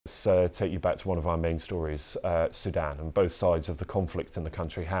Let's take you back to one of our main stories, Sudan, and both sides of the conflict in the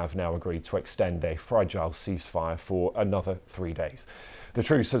country have now agreed to extend a fragile ceasefire for another 3 days. The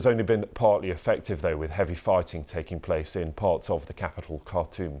truce has only been partly effective, though, with heavy fighting taking place in parts of the capital,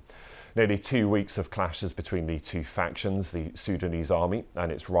 Khartoum. Nearly 2 weeks of clashes between the two factions, the Sudanese army and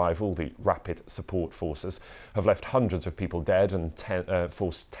its rival, the Rapid Support Forces, have left hundreds of people dead and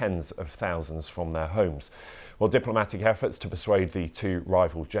forced tens of thousands from their homes. While diplomatic efforts to persuade the two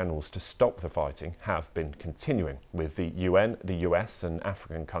rival generals to stop the fighting have been continuing, with the UN, the US and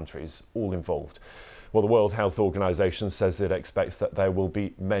African countries all involved. Well, the World Health Organization says it expects that there will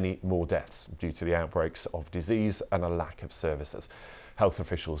be many more deaths due to the outbreaks of disease and a lack of services. Health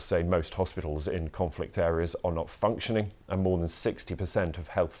officials say most hospitals in conflict areas are not functioning, and more than 60% of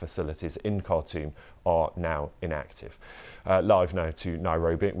health facilities in Khartoum are now inactive. Live now to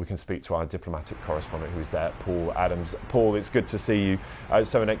Nairobi, we can speak to our diplomatic correspondent who's there, Paul Adams. Paul, it's good to see you.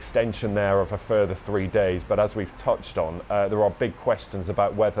 So an extension there of a further 3 days, but as we've touched on, there are big questions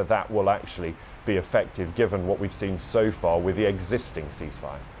about whether that will actually be effective given what we've seen so far with the existing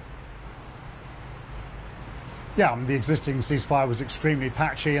ceasefire. Yeah, the existing ceasefire was extremely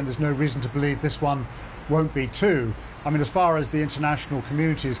patchy, and there's no reason to believe this one won't be too. I mean, as far as the international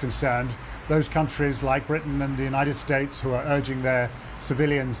community is concerned, those countries like Britain and the United States who are urging their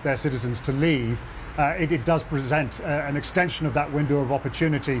citizens to leave, it does present an extension of that window of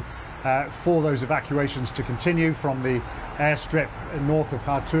opportunity for those evacuations to continue from the airstrip north of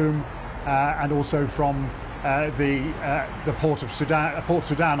Khartoum and also from the Port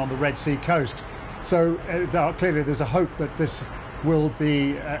Sudan on the Red Sea coast. So clearly there's a hope that this will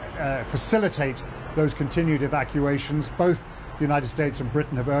facilitate those continued evacuations. Both the United States and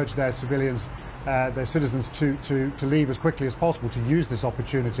Britain have urged their citizens to leave as quickly as possible, to use this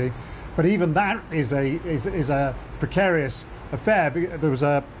opportunity. But even that is a precarious affair. There was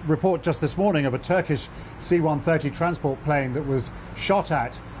a report just this morning of a Turkish C-130 transport plane that was shot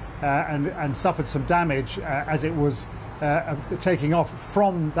at and suffered some damage as it was taking off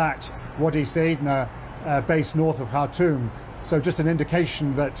from that Wadi Saidna base north of Khartoum. So just an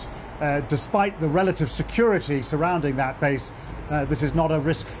indication that despite the relative security surrounding that base, this is not a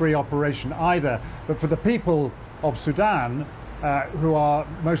risk-free operation either. But for the people of Sudan, who are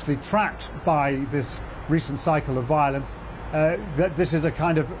mostly trapped by this recent cycle of violence, that this is a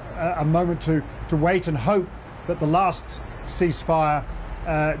kind of a moment to wait and hope that the last ceasefire,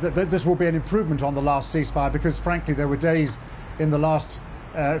 that this will be an improvement on the last ceasefire, because frankly there were days in the last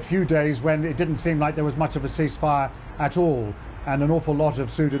few days when it didn't seem like there was much of a ceasefire at all, and an awful lot of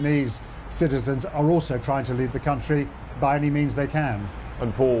Sudanese citizens are also trying to leave the country by any means they can.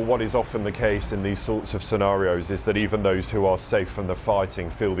 And Paul, what is often the case in these sorts of scenarios is that even those who are safe from the fighting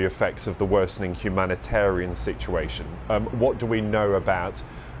feel the effects of the worsening humanitarian situation. What do we know about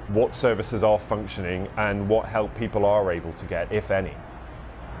what services are functioning and what help people are able to get, if any?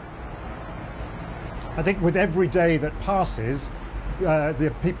 I think with every day that passes,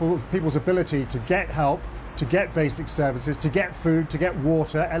 the people's ability to get help, to get basic services, to get food, to get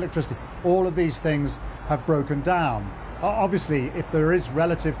water, electricity, all of these things have broken down. Obviously, if there is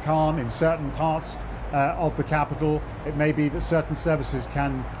relative calm in certain parts of the capital, it may be that certain services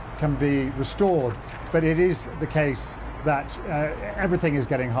can be restored, but it is the case that everything is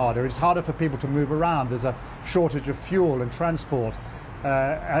getting harder. It's harder for people to move around. There's a shortage of fuel and transport,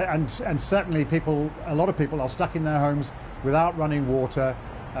 and certainly a lot of people are stuck in their homes without running water,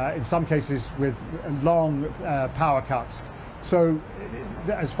 in some cases with long power cuts. So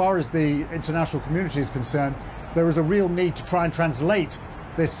as far as the international community is concerned, there is a real need to try and translate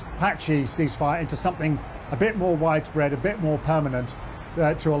this patchy ceasefire into something a bit more widespread, a bit more permanent,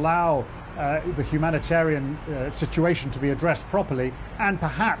 to allow the humanitarian situation to be addressed properly, and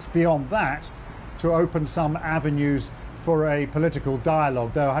perhaps beyond that to open some avenues for a political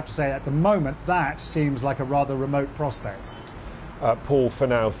dialogue, though I have to say at the moment that seems like a rather remote prospect. Paul, for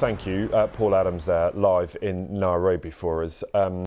now, thank you. Paul Adams there, live in Nairobi for us.